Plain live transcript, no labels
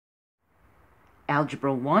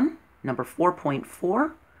Algebra 1, number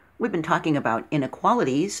 4.4. We've been talking about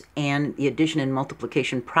inequalities and the addition and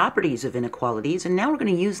multiplication properties of inequalities, and now we're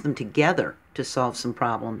going to use them together to solve some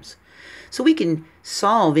problems. So we can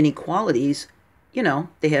solve inequalities,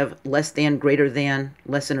 they have less than, greater than,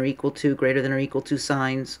 less than or equal to, greater than or equal to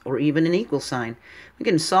signs, or even an equal sign. We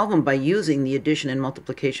can solve them by using the addition and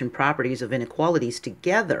multiplication properties of inequalities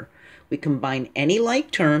together. We combine any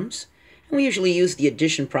like terms, and we usually use the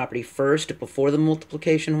addition property first before the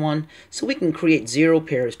multiplication one, so we can create zero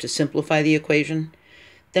pairs to simplify the equation.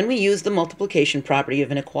 Then we use the multiplication property of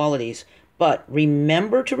inequalities. But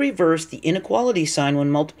remember to reverse the inequality sign when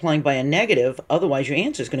multiplying by a negative, otherwise your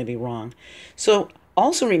answer is going to be wrong. So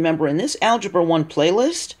also remember in this Algebra 1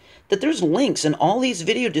 playlist that there's links in all these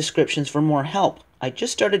video descriptions for more help. I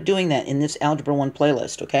just started doing that in this Algebra 1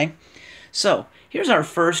 playlist, okay? So here's our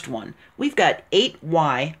first one. We've got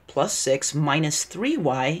 8y plus 6 minus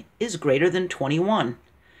 3y is greater than 21.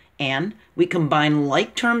 And we combine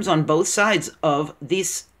like terms on both sides of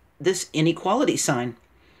this inequality sign.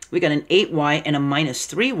 We got an 8y and a minus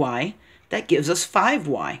 3y. That gives us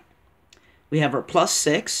 5y. We have our plus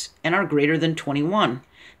 6 and our greater than 21.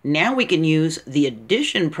 Now we can use the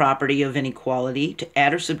addition property of inequality to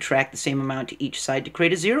add or subtract the same amount to each side to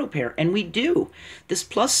create a zero pair. And we do. This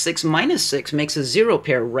plus 6 minus 6 makes a zero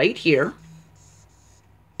pair right here.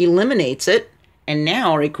 Eliminates it. And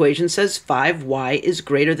now our equation says 5y is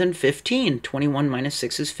greater than 15. 21 minus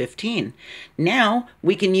 6 is 15. Now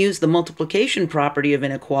we can use the multiplication property of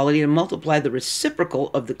inequality to multiply the reciprocal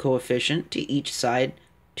of the coefficient to each side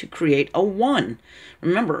to create a 1.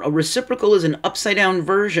 Remember, a reciprocal is an upside down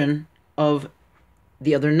version of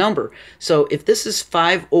the other number. So if this is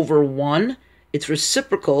 5 over 1, its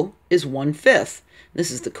reciprocal is 1/5. This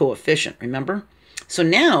is the coefficient, remember? So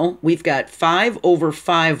now we've got 5 over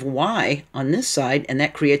 5y on this side, and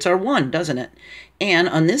that creates our 1, doesn't it? And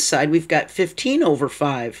on this side, we've got 15 over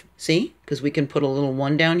 5. See? Because we can put a little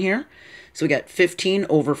 1 down here. So we got 15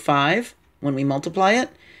 over 5 when we multiply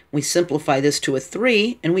it. We simplify this to a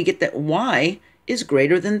 3, and we get that y is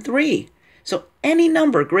greater than 3. So any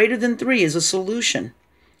number greater than 3 is a solution.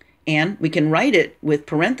 And we can write it with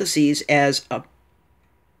parentheses as a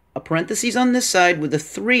parentheses on this side with a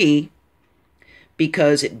 3,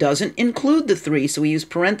 because it doesn't include the 3, so we use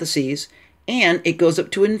parentheses, and it goes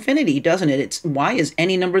up to infinity, doesn't it? It's y is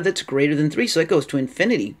any number that's greater than 3, so it goes to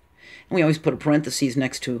infinity. And we always put a parentheses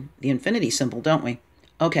next to the infinity symbol, don't we?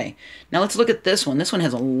 Okay, now let's look at this one. This one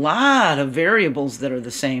has a lot of variables that are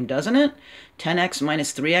the same, doesn't it? 10x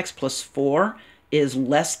minus 3x plus 4 is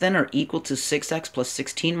less than or equal to 6x plus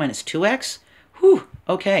 16 minus 2x. Whew,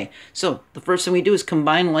 okay, so the first thing we do is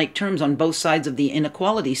combine like terms on both sides of the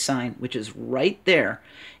inequality sign, which is right there.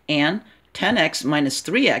 And 10x minus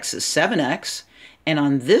 3x is 7x. And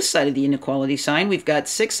on this side of the inequality sign, we've got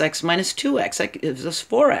 6x minus 2x. That gives us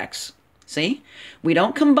 4x. See? We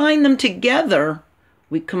don't combine them together.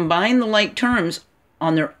 We combine the like terms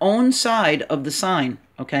on their own side of the sign,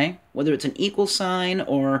 okay? Whether it's an equal sign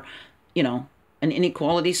or, an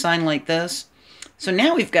inequality sign like this. So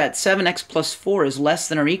now we've got 7x plus 4 is less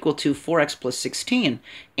than or equal to 4x plus 16.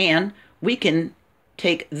 And we can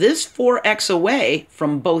take this 4x away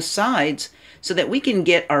from both sides so that we can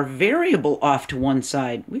get our variable off to one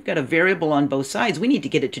side. We've got a variable on both sides. We need to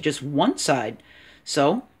get it to just one side.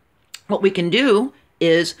 So what we can do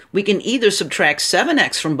is we can either subtract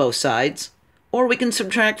 7x from both sides, or we can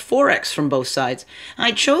subtract 4x from both sides.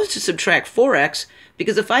 I chose to subtract 4x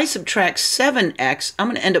because if I subtract 7x, I'm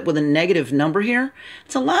going to end up with a negative number here.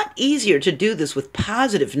 It's a lot easier to do this with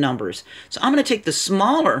positive numbers. So I'm going to take the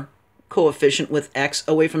smaller coefficient with x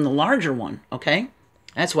away from the larger one, okay?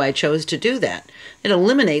 That's why I chose to do that. It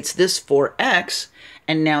eliminates this 4x,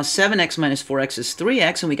 and now 7x minus 4x is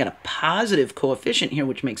 3x, and we got a positive coefficient here,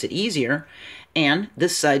 which makes it easier. And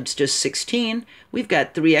this side's just 16. We've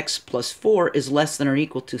got 3x plus 4 is less than or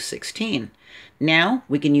equal to 16. Now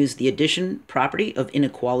we can use the addition property of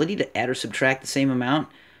inequality to add or subtract the same amount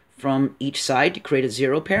from each side to create a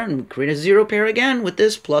zero pair. And we create a zero pair again with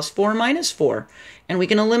this plus 4 minus 4. And we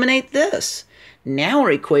can eliminate this. Now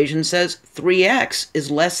our equation says 3x is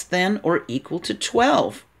less than or equal to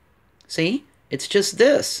 12. See? It's just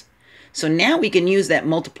this. So now we can use that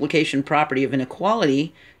multiplication property of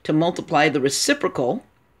inequality to multiply the reciprocal,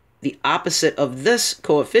 the opposite of this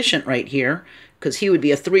coefficient right here, because he would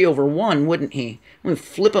be a 3 over 1, wouldn't he? We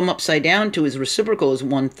flip him upside down to his reciprocal is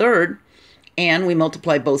 1/3, and we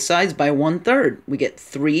multiply both sides by 1/3. We get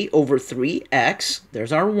 3 over 3x,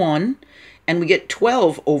 there's our 1, and we get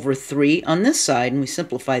 12 over 3 on this side, and we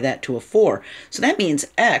simplify that to a 4. So that means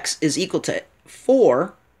x is equal to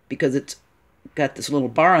 4, because it's got this little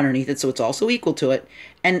bar underneath it, so it's also equal to it,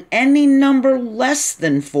 and any number less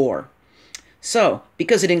than 4. So,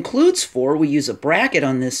 because it includes 4, we use a bracket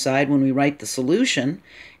on this side when we write the solution,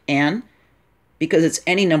 and because it's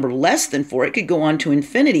any number less than 4, it could go on to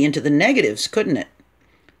infinity into the negatives, couldn't it?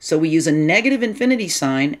 So we use a negative infinity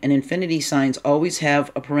sign, and infinity signs always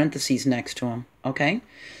have a parentheses next to them, okay?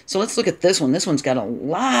 So let's look at this one. This one's got a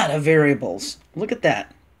lot of variables. Look at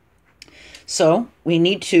that. So we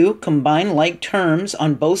need to combine like terms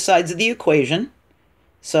on both sides of the equation.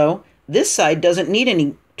 So this side doesn't need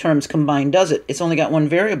any terms combined, does it? It's only got one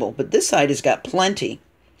variable, but this side has got plenty.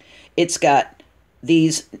 It's got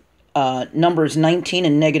these numbers 19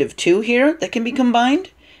 and negative 2 here that can be combined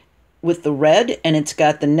with the red, and it's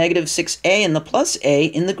got the negative 6a and the plus a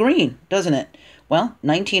in the green, doesn't it? Well,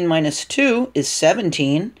 19 minus 2 is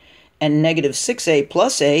 17, and negative 6a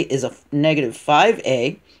plus a is a negative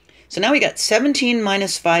 5a. So now we got 17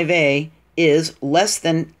 minus 5a is less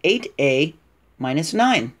than 8a minus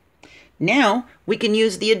 9. Now we can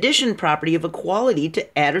use the addition property of equality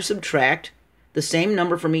to add or subtract the same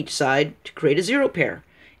number from each side to create a zero pair.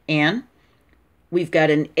 And we've got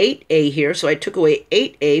an 8a here, so I took away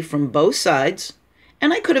 8a from both sides,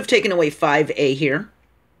 and I could have taken away 5a here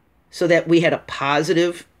so that we had a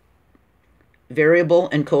positive variable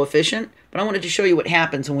and coefficient, but I wanted to show you what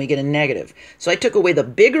happens when we get a negative. So I took away the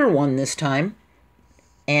bigger one this time,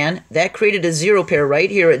 and that created a zero pair right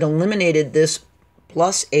here. It eliminated this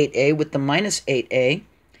plus 8a with the minus 8a,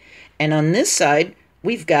 and on this side,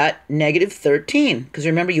 we've got negative 13, because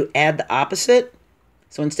remember, you add the opposite.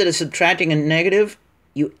 So instead of subtracting a negative,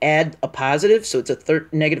 you add a positive, so it's a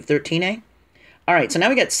negative 13a. All right, so now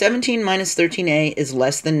we got 17 minus 13a is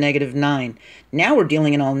less than negative 9. Now we're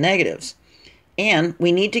dealing in all negatives. And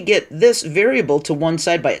we need to get this variable to one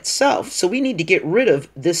side by itself, so we need to get rid of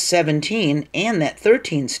this 17 and that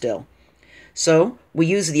 13 still. So we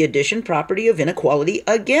use the addition property of inequality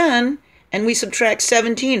again, and we subtract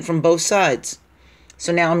 17 from both sides.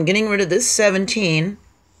 So now I'm getting rid of this 17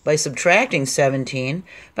 by subtracting 17,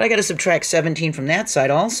 but I got to subtract 17 from that side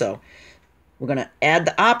also. We're going to add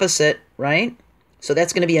the opposite, right? So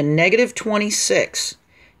that's going to be a negative 26.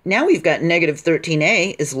 Now we've got negative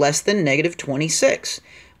 13a is less than negative 26.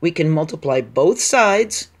 We can multiply both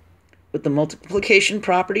sides with the multiplication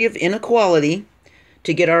property of inequality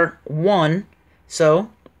to get our 1. So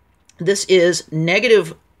this is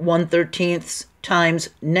negative 1/13 times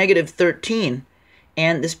negative 13.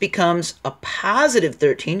 And this becomes a positive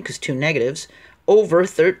 13, because 2 negatives, over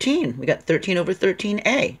 13. We got 13 over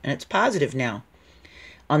 13a, and it's positive now.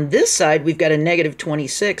 On this side, we've got a negative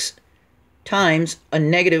 26 times a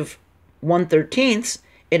negative 1/13.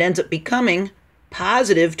 It ends up becoming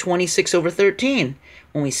positive 26 over 13.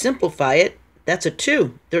 When we simplify it, that's a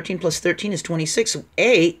 2. 13 plus 13 is 26. So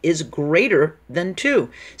a is greater than 2.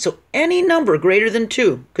 So any number greater than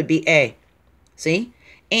 2 could be a. See?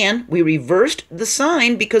 And we reversed the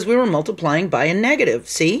sign because we were multiplying by a negative.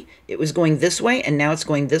 See? It was going this way, and now it's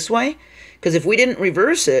going this way. Because if we didn't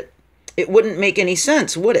reverse it, it wouldn't make any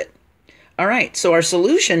sense, would it? All right, so our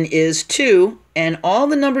solution is 2, and all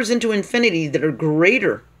the numbers into infinity that are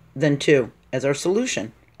greater than 2 as our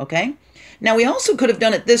solution, okay? Now, we also could have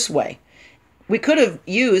done it this way. We could have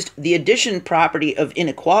used the addition property of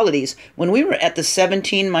inequalities when we were at the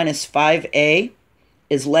 17 minus 5a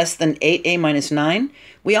is less than 8a minus 9.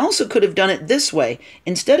 We also could have done it this way.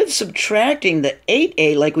 Instead of subtracting the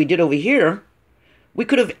 8a like we did over here, we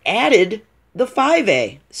could have added the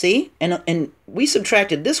 5a, see? And we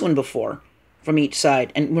subtracted this one before from each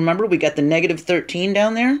side. And remember, we got the negative 13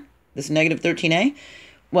 down there, this negative 13a.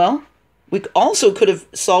 Well, we also could have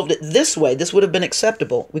solved it this way. This would have been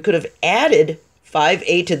acceptable. We could have added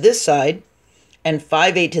 5a to this side and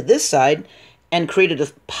 5a to this side and created a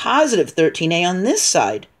positive 13a on this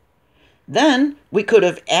side. Then we could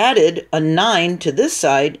have added a 9 to this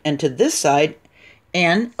side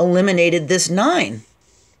and eliminated this 9.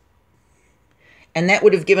 And that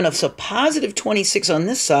would have given us a positive 26 on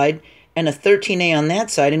this side and a 13a on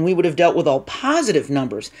that side, and we would have dealt with all positive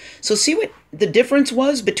numbers. So see what the difference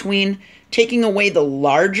was between taking away the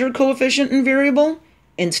larger coefficient and variable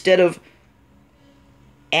instead of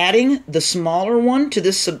adding the smaller one to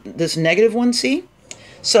this negative one, see?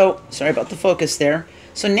 So, sorry about the focus there.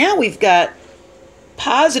 So now we've got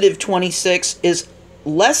positive 26 is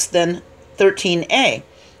less than 13a.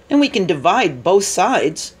 And we can divide both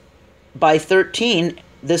sides by 13,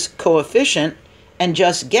 this coefficient, and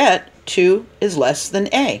just get 2 is less than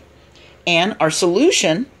a. And our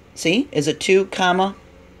solution, see, is a 2 comma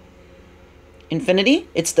infinity.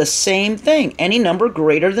 It's the same thing, any number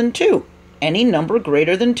greater than 2. any number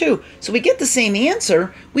greater than 2. So we get the same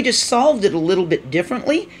answer, we just solved it a little bit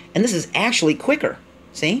differently, and this is actually quicker.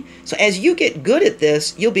 See? So as you get good at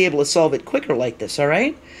this, you'll be able to solve it quicker like this, all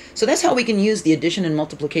right? So that's how we can use the addition and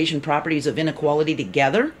multiplication properties of inequality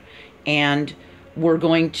together. And we're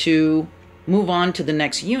going to move on to the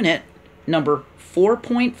next unit, number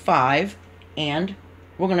 4.5, and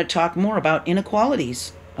we're going to talk more about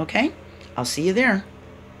inequalities, okay? I'll see you there.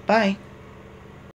 Bye.